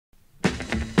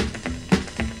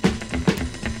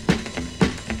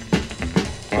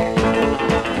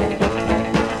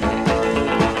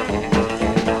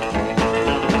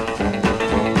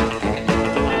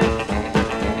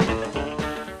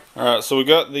Alright, so we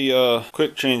got the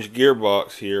quick change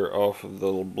gearbox here off of the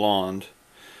LeBlond,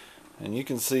 and you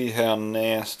can see how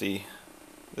nasty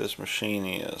this machine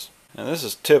is. And this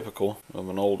is typical of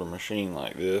an older machine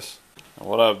like this. And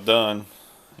what I've done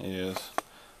is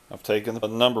I've taken the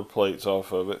number plates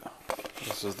off of it.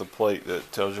 This is the plate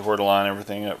that tells you where to line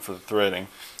everything up for the threading.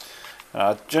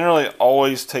 I generally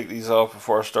always take these off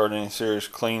before I start any serious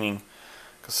cleaning,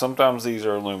 because sometimes these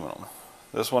are aluminum.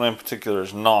 This one in particular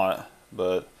is not,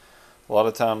 but a lot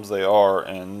of times they are,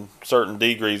 and certain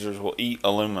degreasers will eat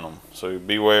aluminum, so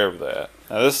beware of that.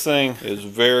 Now this thing is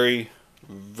very,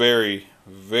 very,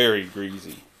 very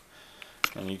greasy,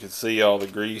 and you can see all the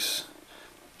grease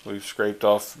we've scraped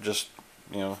off, just,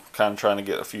 you know, kind of trying to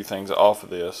get a few things off of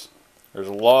this. There's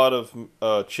a lot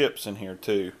of chips in here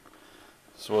too.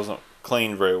 This wasn't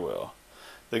cleaned very well.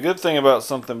 The good thing about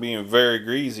something being very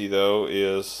greasy though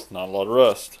is not a lot of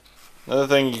rust. Another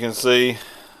thing you can see,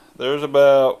 there's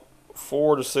about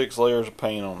 4 to 6 layers of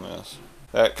paint on this.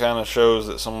 That kind of shows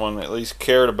that someone at least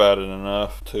cared about it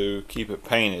enough to keep it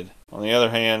painted. On the other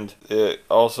hand, it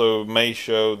also may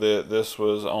show that this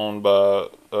was owned by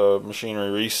a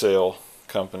machinery resale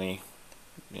company,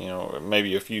 you know,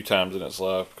 maybe a few times in its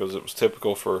life, because it was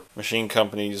typical for machine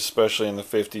companies, especially in the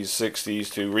 50s,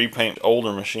 60s, to repaint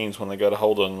older machines when they got a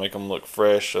hold of them, make them look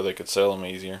fresh so they could sell them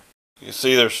easier. You can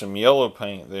see there's some yellow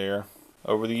paint there.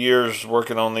 Over the years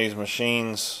working on these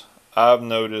machines, I've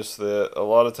noticed that a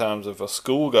lot of times if a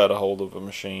school got a hold of a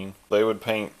machine, they would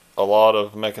paint a lot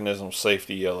of mechanism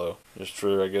safety yellow, just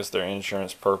for, I guess, their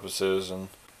insurance purposes and,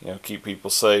 you know, keep people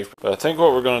safe. But I think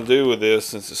what we're going to do with this,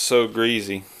 since it's so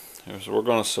greasy, is we're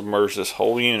going to submerge this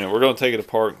whole unit. We're going to take it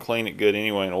apart and clean it good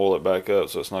anyway and oil it back up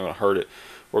so it's not going to hurt it.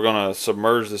 We're going to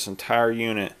submerge this entire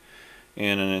unit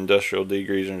in an industrial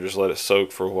degreaser and just let it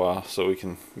soak for a while so we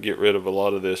can get rid of a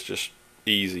lot of this just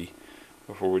easy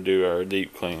before we do our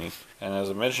deep cleaning. And as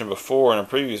I mentioned before in a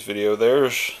previous video,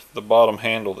 there's the bottom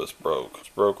handle that's broke. It's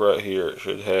broke right here. It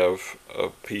should have a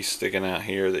piece sticking out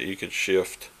here that you could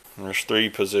shift. And there's 3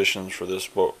 positions for this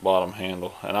bottom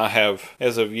handle, and I have,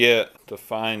 as of yet, to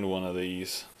find one of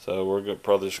these. So we're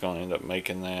probably just going to end up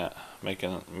making that,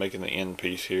 making the end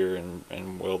piece here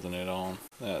and welding it on.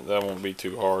 That won't be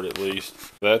too hard, at least.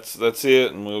 That's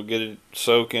it, and we'll get it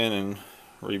soaking and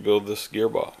rebuild this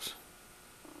gearbox.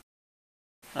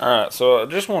 Alright, so I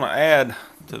just want to add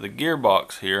to the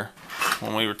gearbox here,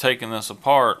 when we were taking this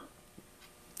apart,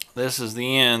 this is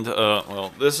the end,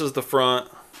 well, this is the front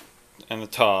and the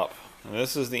top, and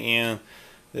this is the end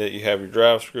that you have your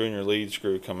drive screw and your lead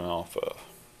screw coming off of.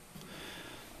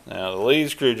 Now the lead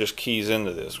screw just keys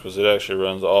into this because it actually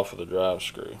runs off of the drive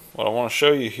screw. What I want to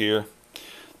show you here,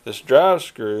 this drive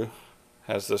screw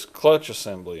has this clutch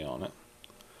assembly on it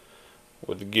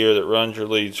with the gear that runs your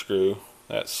lead screw.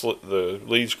 The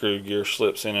lead screw gear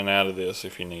slips in and out of this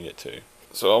if you need it to.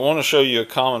 So I want to show you a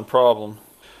common problem.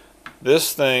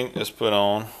 This thing is put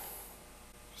on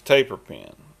a taper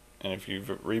pin, and if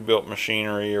you've rebuilt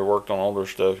machinery or worked on older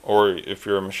stuff, or if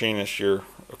you're a machinist, you're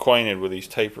acquainted with these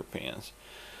taper pins.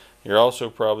 You're also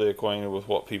probably acquainted with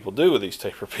what people do with these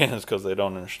taper pins because they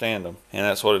don't understand them, and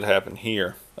that's what had happened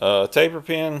here. Taper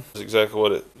pin is exactly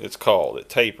what it's called. It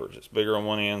tapers. It's bigger on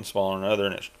one end, smaller on the other,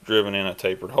 and it's driven in a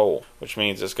tapered hole, which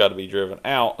means it's got to be driven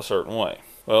out a certain way.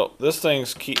 Well, this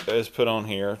thing's is put on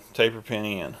here, taper pin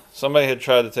in. Somebody had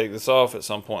tried to take this off at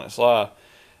some point in its life,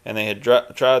 and they had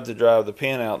tried to drive the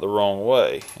pin out the wrong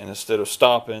way, and instead of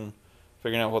stopping,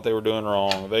 figuring out what they were doing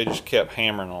wrong, they just kept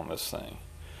hammering on this thing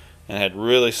and had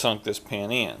really sunk this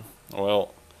pin in.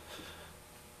 Well,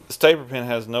 this taper pin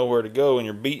has nowhere to go, and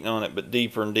you're beating on it but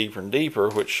deeper and deeper and deeper,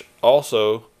 which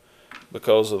also,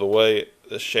 because of the way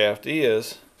this shaft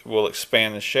is, will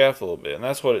expand the shaft a little bit. And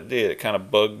that's what it did. It kind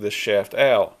of bugged this shaft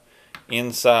out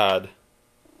inside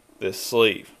this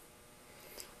sleeve,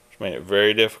 which made it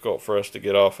very difficult for us to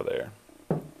get off of there.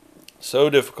 So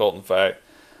difficult, in fact,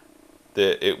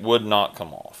 that it would not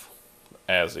come off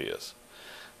as is.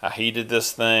 I heated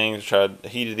this thing,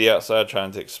 heated the outside,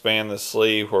 trying to expand the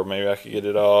sleeve where maybe I could get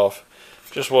it off.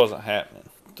 Just wasn't happening.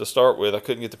 To start with, I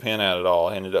couldn't get the pin out at all.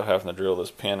 I ended up having to drill this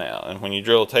pin out. And when you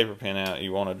drill a taper pin out,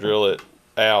 you want to drill it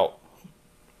out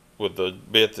with the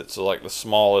bit that's like the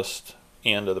smallest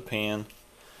end of the pin,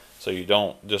 so you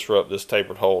don't disrupt this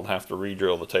tapered hole and have to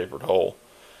re-drill the tapered hole.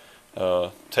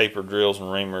 Tapered drills and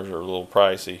reamers are a little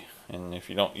pricey, and if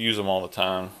you don't use them all the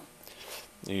time,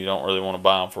 you don't really want to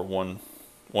buy them for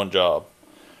one job.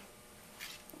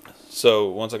 So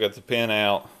once I got the pin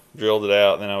out, drilled it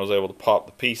out, then I was able to pop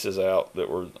the pieces out that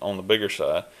were on the bigger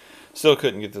side. Still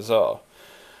couldn't get this off,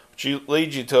 which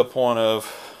leads you to a point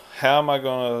of, how am I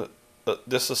going to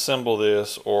disassemble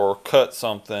this or cut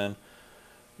something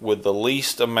with the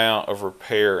least amount of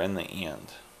repair in the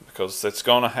end, because it's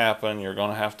going to happen. You're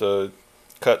going to have to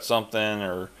cut something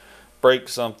or break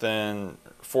something,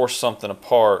 force something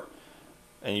apart,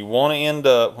 and you want to end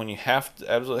up, when you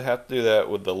absolutely have to do that,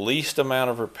 with the least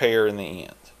amount of repair in the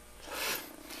end.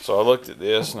 So I looked at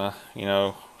this and I,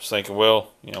 was thinking,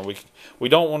 well, we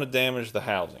don't want to damage the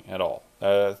housing at all.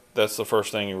 That's the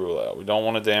first thing you rule out. We don't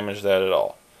want to damage that at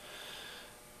all.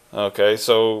 Okay,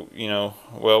 so,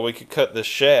 well, we could cut this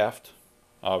shaft,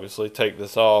 obviously, take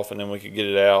this off, and then we could get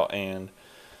it out and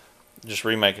just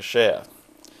remake a shaft.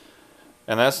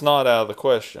 And that's not out of the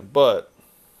question. But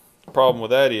the problem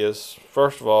with that is,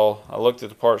 first of all, I looked at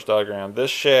the parts diagram.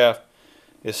 This shaft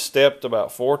is stepped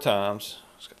about 4 times.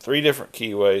 It's got 3 different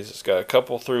keyways. It's got a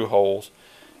couple through holes.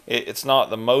 It's not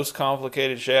the most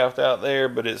complicated shaft out there,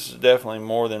 but it's definitely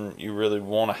more than you really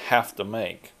want to have to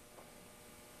make.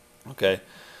 Okay.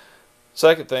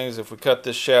 Second thing is, if we cut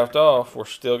this shaft off, we're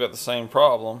still got the same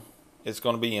problem. It's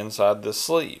going to be inside this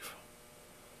sleeve.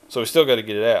 So we still got to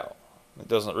get it out. It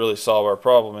doesn't really solve our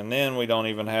problem. And then we don't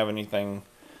even have anything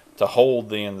to hold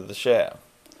the end of the shaft.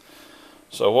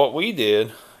 So what we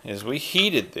did is we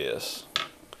heated this.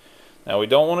 Now we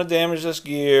don't want to damage this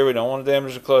gear. We don't want to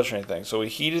damage the clutch or anything. So we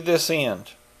heated this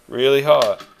end really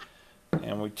hot.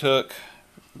 And we took,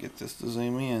 get this to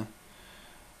zoom in,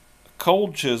 a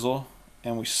cold chisel,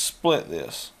 and we split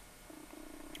this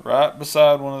right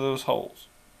beside one of those holes.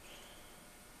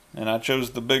 And I chose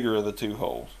the bigger of the 2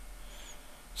 holes.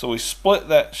 So we split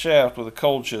that shaft with a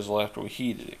cold chisel after we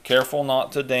heated it. Careful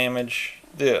not to damage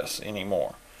this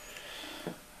anymore.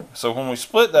 So when we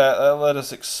split that, that let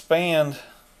us expand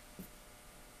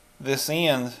this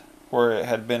end where it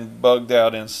had been bugged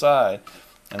out inside,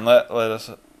 and let us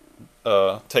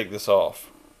take this off.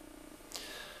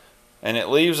 And it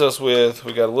leaves us with,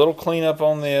 we got a little cleanup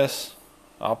on this.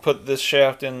 I'll put this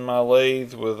shaft in my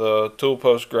lathe with a tool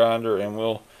post grinder, and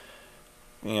we'll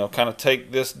kind of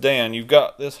take this down. You've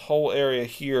got this whole area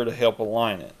here to help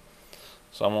align it.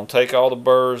 So I'm going to take all the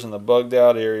burrs and the bugged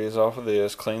out areas off of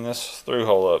this, clean this through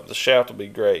hole up. The shaft will be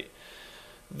great.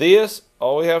 This,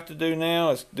 all we have to do now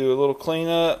is do a little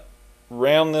cleanup,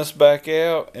 round this back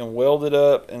out, and weld it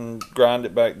up and grind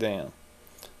it back down.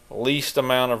 Least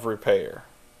amount of repair.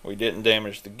 We didn't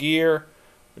damage the gear,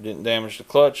 we didn't damage the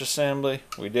clutch assembly,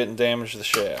 we didn't damage the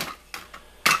shaft.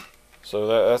 So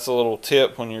that's a little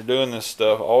tip when you're doing this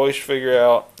stuff. Always figure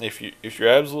out, if you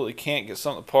absolutely can't get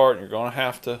something apart and you're going to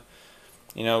have to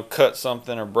cut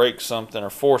something or break something or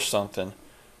force something,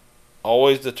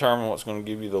 always determine what's going to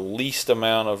give you the least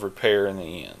amount of repair in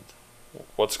the end.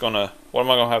 What am I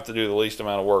going to have to do the least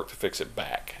amount of work to fix it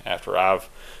back after I've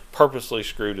purposely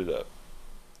screwed it up.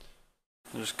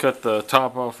 Just cut the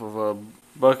top off of a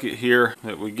bucket here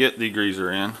that we get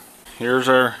degreaser in. Here's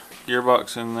our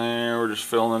gearbox in there. We're just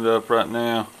filling it up right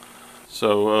now.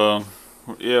 So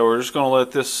yeah, we're just going to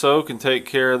let this soak and take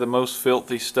care of the most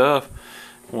filthy stuff.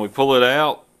 When we pull it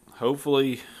out,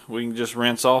 hopefully we can just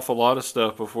rinse off a lot of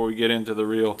stuff before we get into the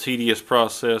real tedious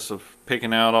process of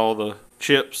picking out all the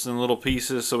chips and little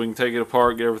pieces so we can take it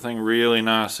apart, get everything really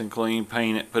nice and clean,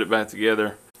 paint it, put it back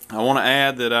together. I want to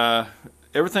add that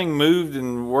everything moved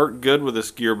and worked good with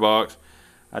this gearbox.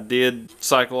 I did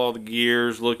cycle all the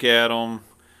gears, look at them,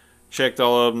 checked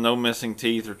all of them, no missing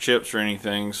teeth or chips or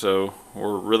anything, so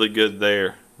we're really good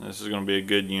there. This is going to be a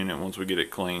good unit once we get it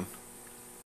clean.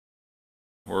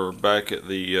 We're back at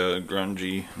the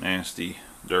grungy, nasty,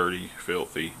 dirty,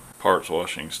 filthy parts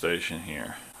washing station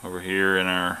here. Over here in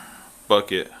our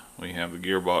bucket we have the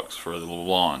gearbox for the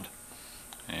LeBlond,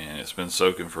 and it's been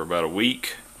soaking for about a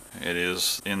week. It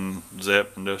is in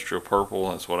Zep Industrial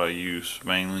Purple. That's what I use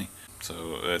mainly.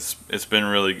 So it's been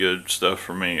really good stuff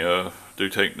for me. Do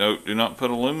take note, do not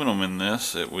put aluminum in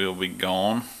this. It will be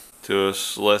gone. To a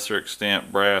lesser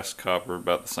extent, brass, copper,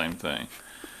 about the same thing.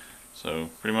 So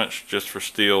pretty much just for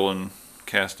steel and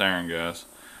cast iron, guys.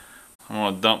 I'm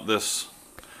going to dump this.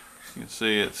 You can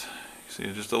see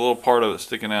just a little part of it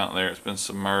sticking out there. It's been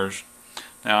submerged.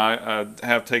 Now I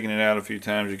have taken it out a few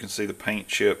times. You can see the paint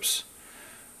chips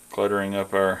cluttering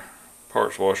up our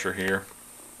parts washer here,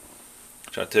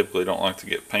 which I typically don't like to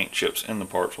get paint chips in the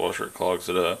parts washer. It clogs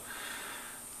it up.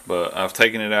 But I've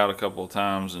taken it out a couple of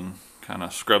times and kind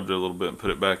of scrubbed it a little bit and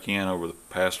put it back in over the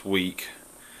past week.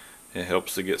 It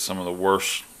helps to get some of the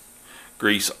worst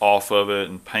grease off of it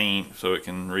and paint so it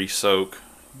can re-soak,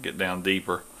 get down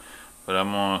deeper. But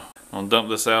I'm gonna dump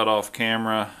this out off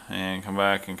camera and come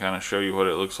back and kind of show you what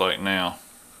it looks like now.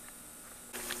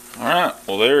 Alright,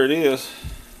 well there it is.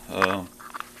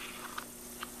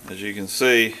 As you can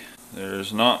see,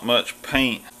 there's not much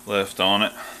paint left on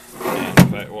it. And in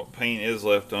fact, what paint is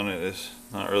left on it is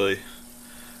not really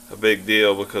a big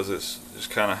deal because it's just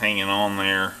kind of hanging on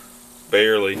there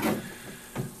barely.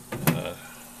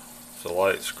 So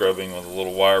light scrubbing with a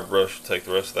little wire brush to take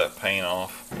the rest of that paint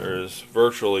off. There is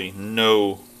virtually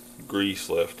no grease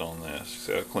left on this.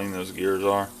 See how clean those gears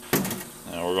are?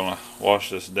 Now we're going to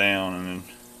wash this down and then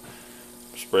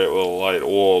spray it with a light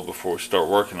oil before we start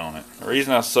working on it. The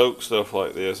reason I soak stuff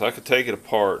like this, I could take it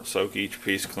apart, soak each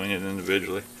piece, clean it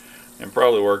individually, and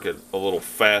probably work it a little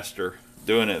faster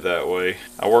doing it that way.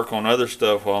 I work on other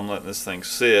stuff while I'm letting this thing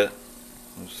sit.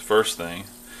 That's the first thing.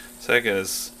 Second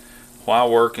is, why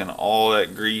work in all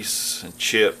that grease and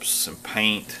chips and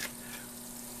paint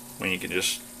when you can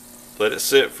just let it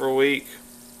sit for a week,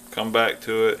 come back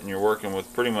to it, and you're working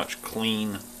with pretty much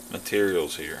clean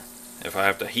materials here. If I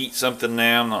have to heat something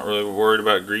now, I'm not really worried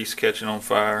about grease catching on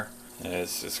fire.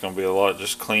 It's going to be a lot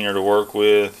just cleaner to work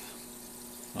with.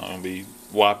 Not going to be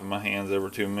wiping my hands every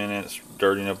 2 minutes,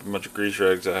 dirtying up a bunch of grease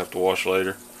rags I have to wash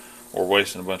later, or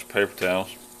wasting a bunch of paper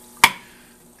towels.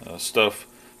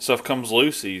 Stuff comes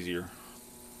loose easier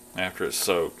after it's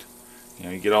soaked. You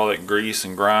know, you get all that grease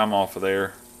and grime off of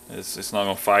there. It's not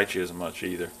going to fight you as much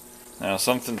either. Now,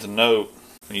 something to note,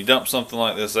 when you dump something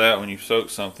like this out, when you soak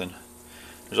something,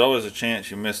 there's always a chance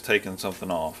you miss taking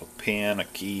something off. A pin, a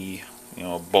key, you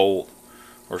know, a bolt,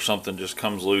 or something just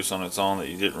comes loose on its own that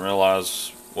you didn't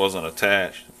realize wasn't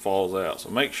attached. It falls out. So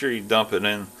make sure you dump it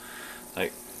in.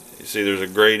 Like, you see there's a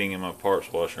grating in my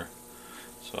parts washer.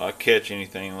 So I catch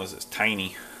anything unless it's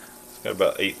tiny. It's got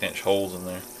about 1/8 holes in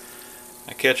there.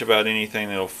 I catch about anything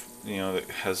that'll, you know, that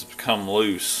has come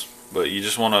loose. But you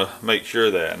just want to make sure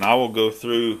of that. And I will go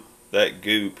through that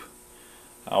goop.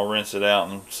 I'll rinse it out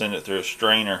and send it through a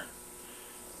strainer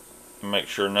and make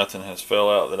sure nothing has fell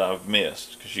out that I've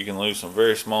missed, because you can lose some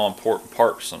very small important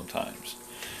parts sometimes.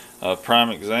 Prime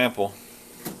example,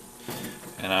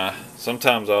 and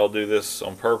sometimes I'll do this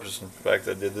on purpose. In fact,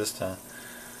 I did this time.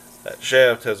 That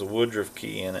shaft has a Woodruff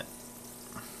key in it.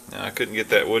 Now, I couldn't get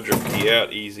that Woodruff key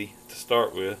out easy to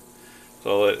start with, so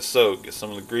I'll let it soak, get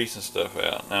some of the grease and stuff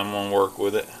out. Now I'm going to work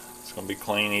with it. It's going to be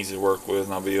clean, easy to work with,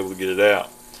 and I'll be able to get it out.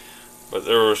 But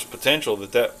there was potential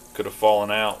that could have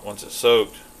fallen out once it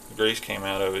soaked. The grease came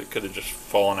out of it. It could have just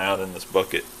fallen out in this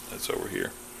bucket that's over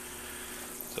here.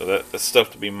 So that's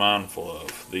stuff to be mindful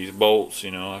of. These bolts,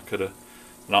 you know, I could have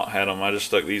not had them. I just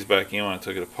stuck these back in when I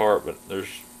took it apart, but there's,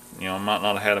 you know, I might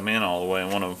not have had them in all the way,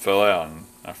 and one of them fell out and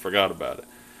I forgot about it.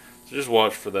 So just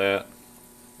watch for that.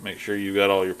 Make sure you got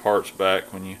all your parts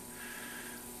back when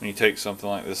you take something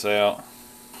like this out.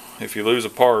 If you lose a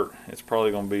part, it's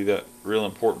probably going to be that real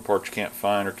important part you can't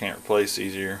find or can't replace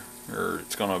easier, or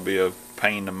it's going to be a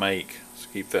pain to make. So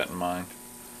keep that in mind.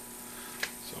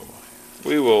 So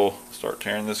we will start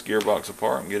tearing this gearbox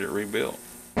apart and get it rebuilt.